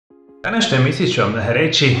Današnjoj emisiji ću vam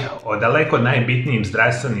reći o daleko najbitnijim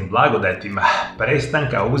zdravstvenim blagodatima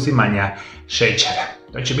prestanka uzimanja šećera.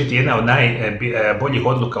 To će biti jedna od najboljih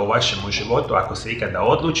odluka u vašem životu ako se ikada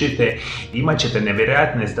odlučite. Imat ćete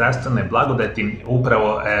nevjerojatne zdravstvene blagodati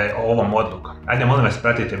upravo ovom odlukom. Ajde, molim vas,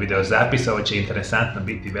 pratite video zapis, ovo će interesantno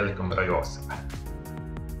biti velikom broju osoba.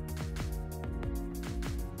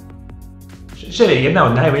 Šećer je jedna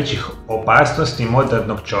od najvećih opasnosti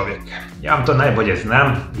modernog čovjeka. Ja vam to najbolje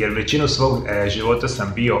znam jer većinu svog života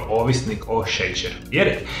sam bio ovisnik o šećeru.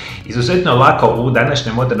 Jer izuzetno lako u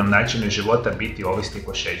današnjem modernom načinu života biti ovisnik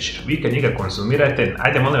o šećeru. Vi kad njega konzumirate,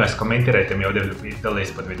 ajde molim vas komentirajte mi ovdje dole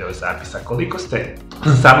ispod video zapisa koliko ste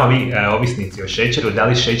samo vi ovisnici o šećeru, da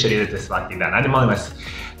li šećer jedete svaki dan. Ajde molim vas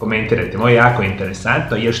komentirajte, moje je jako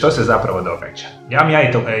interesantno jer što se zapravo događa.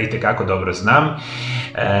 Ja itekako dobro znam.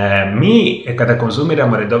 Mi kada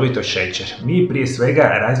konzumiramo redovito šećer, mi prije svega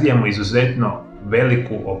razvijamo izuzetno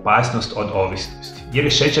veliku opasnost od ovisnosti. Jer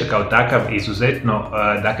je šećer kao takav izuzetno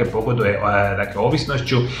pogoduje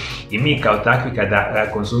ovisnošću i mi kao takvi kada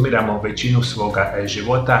konzumiramo većinu svoga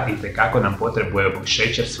života itekako nam potrebuje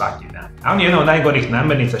šećer svaki dan. A on je jedna od najgorih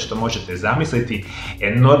namirnica što možete zamisliti,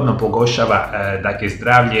 enormno pogoršava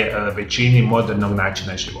zdravlje većini modernog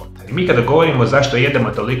načina života. I mi kada govorimo zašto jedemo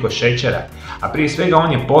toliko šećera, a prije svega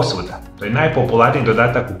on je posvuda, to je najpopularniji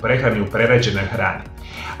dodatak u prehrani u prerađenoj hrani.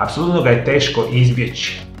 Apsolutno ga je teško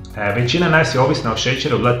izbjeći. Većina nas je ovisna o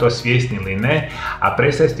šećeru, bila to svjesni ili ne, a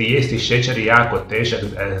prestati jesti šećer je jako težak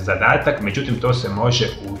zadatak, međutim to se može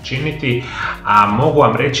učiniti, a mogu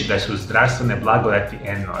vam reći da su zdravstvene blagodati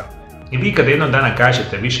enormne. I vi kada jednog dana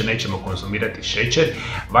kažete više nećemo konzumirati šećer,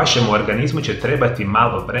 vašemu organizmu će trebati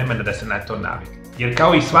malo vremena da se na to navikne. Jer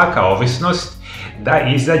kao i svaka ovisnost, da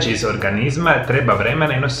izađe iz organizma treba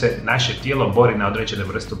vremena jer se naše tijelo bori na određenu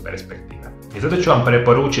vrstu perspektiva. I zato ću vam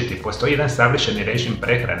preporučiti, postoji jedan savršeni režim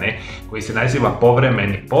prehrane koji se naziva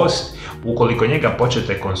povremeni post. Ukoliko njega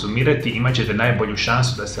počnete konzumirati, imat ćete najbolju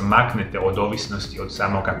šansu da se maknete od ovisnosti od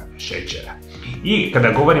samoga šećera. I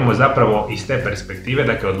kada govorimo zapravo iz te perspektive,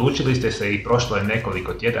 dakle odlučili ste se i prošlo je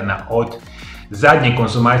nekoliko tjedana od zadnje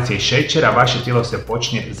konzumacije šećera, vaše tijelo se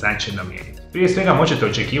počinje značajno mijenjati. Prije svega možete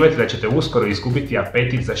očekivati da ćete uskoro izgubiti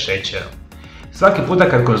apetit za šećerom. Svaki puta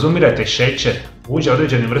kad konzumirate šećer, uđe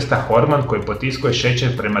određena vrsta hormon koji potiskuje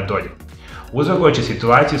šećer prema dolje. Uzrokovat će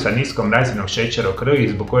situaciju sa niskom razinom šećera u krvi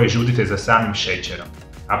zbog koje žudite za samim šećerom.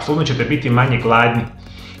 Apsolutno ćete biti manje gladni,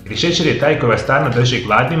 jer šećer je taj koji vas stalno drži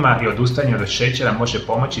gladnima i odustajanje od šećera može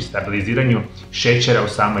pomoći stabiliziranju šećera u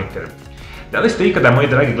samoj krvi. Da li ste ikada, moji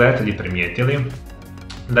dragi gledatelji, primijetili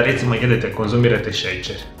da recimo konzumirate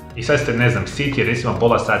šećer i sad ste, ne znam, siti recimo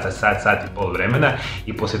pola sata, sat i pol vremena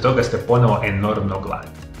i poslije toga ste ponovo enormno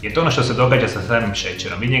gladni. Jer to ono što se događa sa samim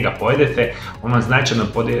šećerom. Vi njega pojedete, on vam značajno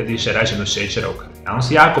podiže razinu šećera u krvi. A on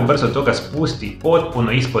se jako brzo toga spusti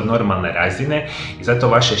potpuno ispod normalne razine i zato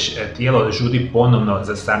vaše tijelo žudi ponovno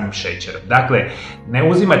za samim šećerom. Dakle, ne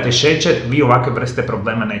uzimate šećer, vi ovakve vrste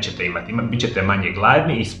problema nećete imati. Bit ćete manje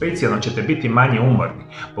gladni i specijalno ćete biti manje umorni.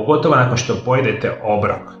 Pogotovo nakon što pojedete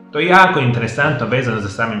obrok. To je jako interesantno vezano za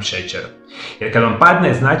samim šećerom. Jer kad vam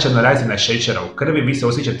padne značajno razina šećera u krvi, vi se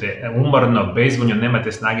osjećate umorno, bezvoljno,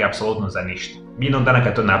 nemate snage apsolutno za ništa. Jednog dana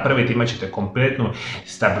kad to napravite imat ćete kompletnu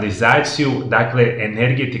stabilizaciju, dakle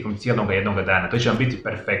energije tijekom cijelog jednog dana. To će vam biti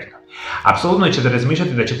perfektno. Apsolutno ćete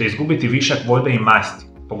razmišljati da ćete izgubiti višak vode i masti.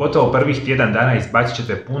 Pogotovo prvih tjedan dana izbacit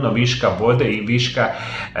ćete puno viška vode i viška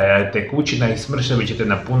tekućina i smršavit ćete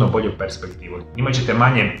na puno bolju perspektivu. Imat ćete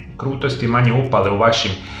manje krutosti, manje upale u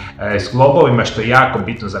vašim zglobovima, što je jako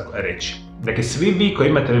bitno za reći. Dakle, svi vi koji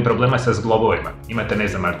imate problema sa zglobovima, imate, ne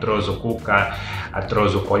znam, artrozu kuka,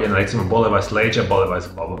 artrozu koljena, recimo bole vas leđa, bole vas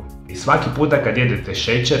zglobovi. I svaki puta kad jedete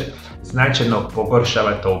šećer, značajno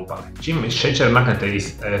pogoršavate upale. Čim šećer maknete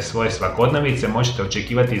iz svoje svakodnevice, možete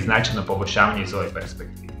očekivati značajno poboljšavanje iz ove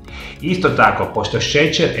perspektive. Isto tako, pošto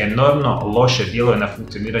šećer enormno loše djeluje na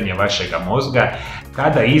funkcioniranje vašega mozga,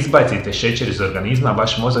 kada izbacite šećer iz organizma,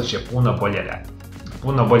 vaš mozak će puno bolje raditi.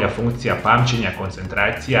 Puno bolja funkcija pamćenja,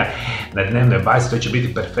 koncentracija na dnevnoj bazi, to će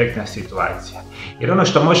biti perfektna situacija. Jer ono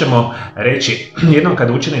što možemo reći, jednom kad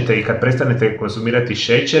učinite i kad prestanete konzumirati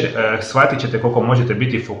šećer, shvatit ćete koliko možete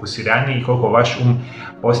biti fokusiraniji i koliko vaš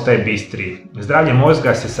postaje bistriji. Zdravlje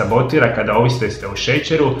mozga se sabotira kada ovisite o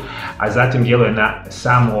šećeru, a zatim djeluje na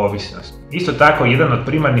samu ovisnost. Isto tako, jedan od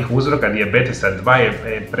primarnih uzroka dijabetesa 2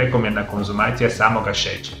 je prekomjerna konzumacija samoga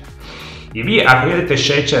šećera. I vi ako jedete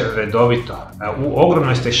šećer redovito, u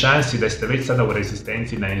ogromnoj ste šansi da ste već sada u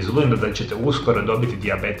rezistenciji na inzulin, da ćete uskoro dobiti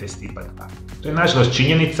dijabetes tipa 2. To je nažalost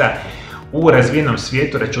činjenica. U razvijenom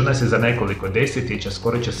svijetu računa se za nekoliko desetljeća,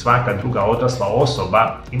 skoro će svaka druga odrasla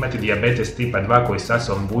osoba imati dijabetes tipa 2 koji sa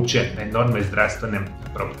sobom vuče enormne zdravstvene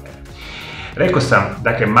probleme. Rekao sam,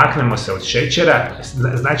 dakle, maknemo se od šećera,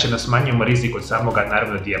 značajno smanjujemo rizik od samoga,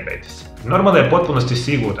 naravno, dijabetesa. Normalno je potpunosti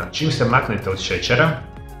sigurno, čim se maknete od šećera,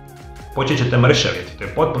 počet ćete mršaviti, to je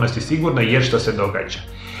potpunosti sigurno jer što se događa.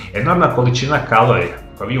 Enormna količina kalorija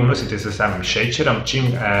koju vi unosite sa samim šećerom, čim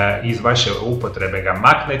iz vaše upotrebe ga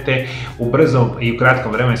maknete, u brzom i u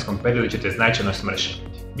kratkom vremenskom periodu ćete značajno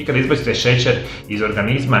smršaviti. Vi kada izbacite šećer iz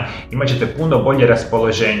organizma imat ćete puno bolje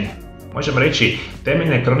raspoloženje. Možemo reći,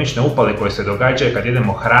 temeljne kronične upale koje se događaju kad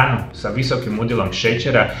jedemo hranu sa visokim udjelom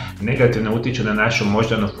šećera negativno utječu na našu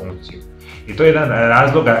moždanu funkciju. I to je jedan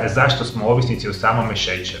razloga zašto smo ovisnici o samome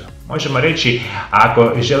šećeru. Možemo reći,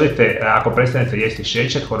 ako prestanete jesti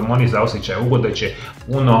šećer, hormoni za osjećaj ugode će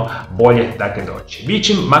puno bolje doći. Vi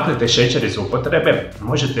čim maknete šećer iz upotrebe,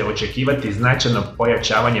 možete očekivati značajno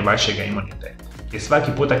pojačavanje vašeg imuniteta. Jer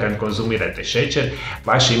svaki puta kad konzumirate šećer,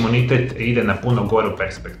 vaš imunitet ide na puno goru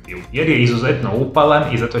perspektivu. Jer je izuzetno upalan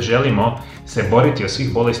i zato želimo se boriti od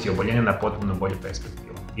svih bolesti i oboljenja na potpuno bolju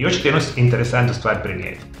perspektivu. I još ćete jednu interesantnu stvar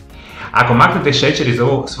primijetiti. Ako maknete šećer iz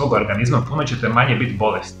svog organizma, puno ćete manje biti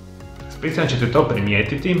bolesni. Specijalno ćete to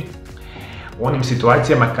primijetiti u onim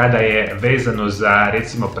situacijama kada je vezano za,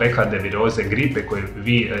 recimo, prehlade, viroze, gripe koje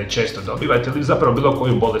vi često dobivate ili zapravo bilo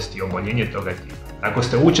koju bolest i oboljenje toga tipa. Ako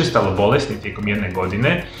ste učestalo bolesni tijekom jedne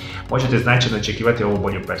godine, možete značajno očekivati ovu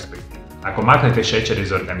bolju perspektivu. Ako maknete šećer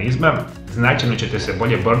iz organizma, značajno ćete se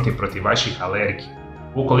bolje boriti protiv vaših alergija.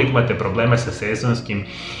 Ukoliko imate problema sa sezonskim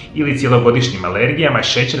ili cjelogodišnjim alergijama,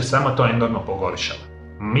 šećer samo to enormno pogoršava.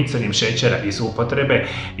 Micanjem šećera iz upotrebe,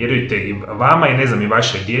 vjerujte i vama i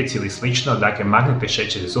vašoj djeci ili slično, dakle, maknite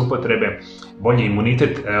šećer iz upotrebe, bolji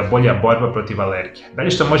imunitet, bolja borba protiv alergije.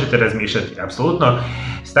 Dalje što možete razmišljati? Apsolutno,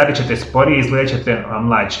 starit ćete sporije i izgledat ćete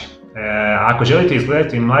mlađe. Ako želite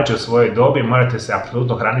izgledati mlađe u svojoj dobi, morate se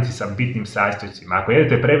apsolutno hraniti sa bitnim sastojcima. Ako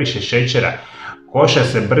jedete previše šećera, koša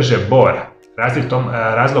se brže bora.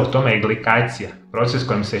 Razlog tome je glikacija, proces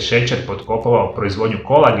kojim se šećer potkopava proizvodnju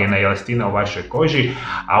kolagena i elastina u vašoj koži,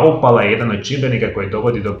 a upala je jedan od čimbenika koji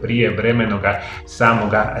dovodi do prijevremenoga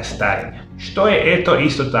samoga starenja. Što je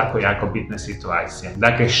isto tako jako bitna situacija.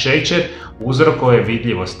 Dakle, šećer uzrokuje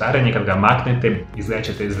vidljivo starenje, kad ga maknete izgledat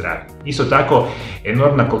ćete zdravi. Isto tako,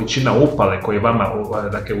 enormna količina upale koju vama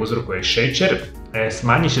uzrokuje šećer,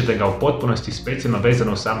 smanjit ćete ga u potpunosti, specijalno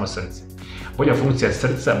vezano u samo srce. Bolja funkcija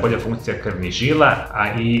srca, bolja funkcija krvnih žila,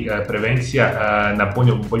 a i prevencija na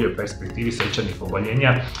boljoj perspektivi srčanih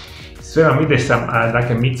oboljenja. Sve vam ide sa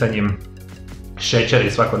micanjem šećera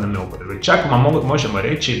i svakodnevne upotrebe. Čak možemo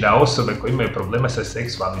reći da osobe koje imaju problema sa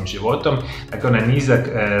seksualnim životom, ona nizak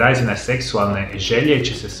razina seksualne želje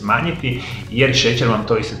će se smanjiti jer šećer vam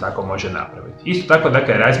to isto tako može napraviti. Isto tako,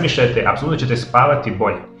 razmišljajte, apsolutno ćete spavati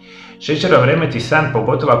bolje. Šećerov remeti san,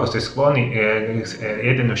 pogotovo ako ste skloni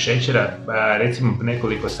jedenju šećera, recimo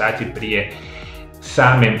nekoliko sati prije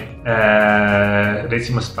same,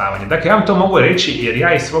 recimo, spavanja. Dakle, ja vam to mogu reći jer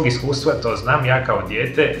ja iz svog iskustva to znam, ja kao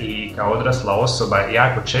dijete i kao odrasla osoba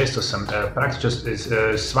jako često sam praktično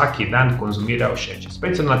svaki dan konzumirao šećer,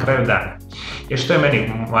 specijalno na kraju dana. Jer što je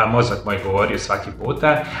meni mozak moj govorio svaki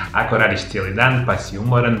puta, ako radiš cijeli dan pa si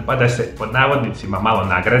umoran, pa da se pod navodnicima malo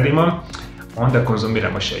nagradimo, onda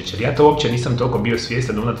konzumiramo šećer. Ja to uopće nisam toliko bio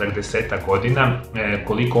svjestan unatrag 10 godina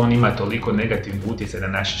koliko on ima toliko negativni utjecaj na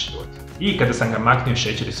naše živote. I kada sam ga maknio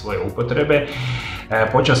šećer iz svoje upotrebe,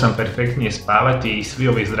 počeo sam perfektnije spavati i svi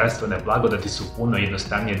ove zdravstvene blagodati su puno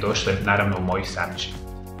jednostavnije došle, naravno, u mojih samih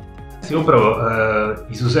života. Je upravo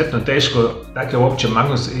izuzetno teško uopće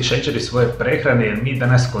maknuti šećer iz svoje prehrane jer mi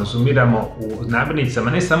danas konzumiramo u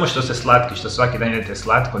namirnicama ne samo što se slatki, što svaki dan jedete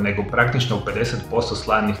slatko, nego praktično u 50%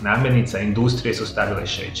 sladnih namirnica industrije su stavile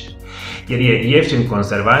šećer. Jer je jeftin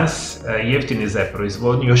konzervans, jeftin je za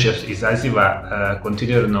proizvodnju, još izaziva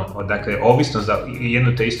kontinuirano ovisnost za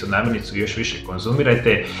jednu te istu namirnicu još više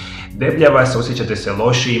konzumirate, debljava se, osjećate se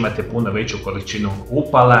lošije, imate puno veću količinu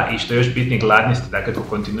upala i što je još bitnije, gladni ste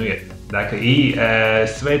kontinuirano. I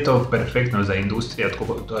sve je to perfektno za industriju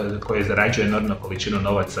koja zarađuje enormnu količinu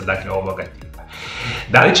novaca ovoga tipa.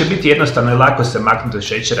 Da li će biti jednostavno i lako se maknuti od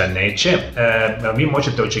šećera? Neće. Vi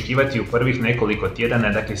možete očekivati u prvih nekoliko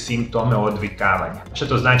tjedana simptome odvikavanja. Što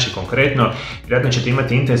to znači konkretno? Vjerojatno ćete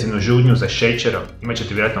imati intenzivnu žudnju za šećerom, imat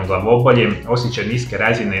ćete vjerojatno glavobolje, osjećaj niske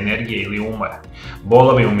razine energije ili umora,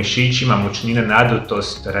 bolovi u mišićima, mučnine,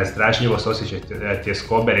 nadutost, razdražljivost, osjećaj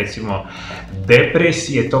tjeskobe, recimo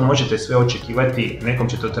depresije. To možete sve očekivati, nekom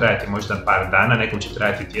će to trajati možda par dana, nekom će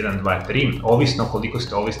trajati tjedan, 2, 3, ovisno koliko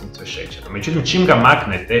ste ovisnici o šećeru. Međutim, čim ga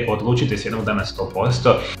maknete, odlučite se jednog dana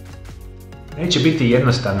 100%. Neće biti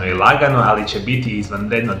jednostavno i lagano, ali će biti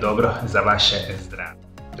izvanredno dobro za vaše zdravlje.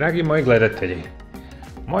 Dragi moji gledatelji,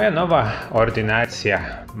 moja nova ordinacija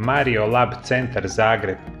MarioLab centar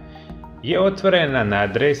Zagreb je otvorena na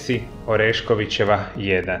adresi Oreškovićeva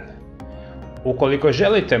 1. Ukoliko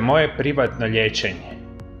želite moje privatno liječenje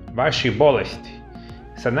vaših bolesti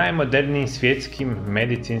sa najmodernijim svjetskim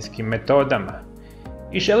medicinskim metodama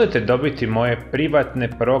i želite dobiti moje privatne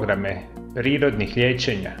programe prirodnih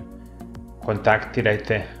liječenja,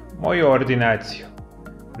 kontaktirajte moju ordinaciju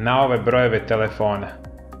na ove brojeve telefona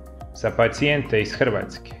za pacijente iz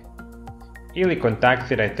Hrvatske ili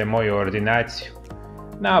kontaktirajte moju ordinaciju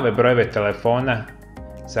na ove brojeve telefona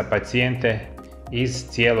za pacijente iz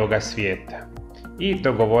cijeloga svijeta i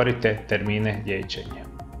dogovorite termine liječenja.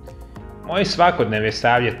 Moji svakodnevne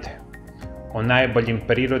savjete o najboljim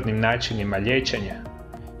prirodnim načinima liječenja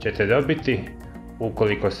ćete dobiti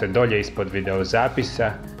ukoliko se dolje ispod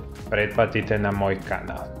videozapisa pretplatite na moj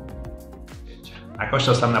kanal. A kao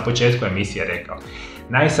što sam na početku emisije rekao,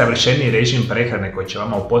 najsavršeniji režim prehrane koji će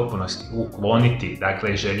vama u potpunosti ukloniti,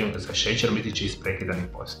 dakle, želju za šećerom, biti će isprekidani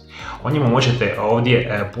post. O njemu možete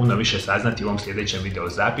ovdje puno više saznati u ovom sljedećem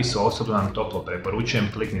videozapisu, osobno vam toplo preporučujem,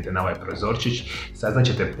 kliknite na ovaj prozorčić,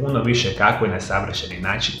 saznaćete puno više kako je na savršeni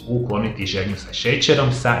način ukloniti želju sa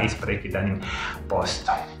šećerom sa isprekidanim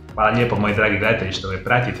postom. Hvala lijepo moji dragi gledatelji što me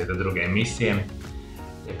pratite do druge emisije.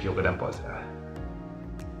 Lijep i ugodan pozdrav!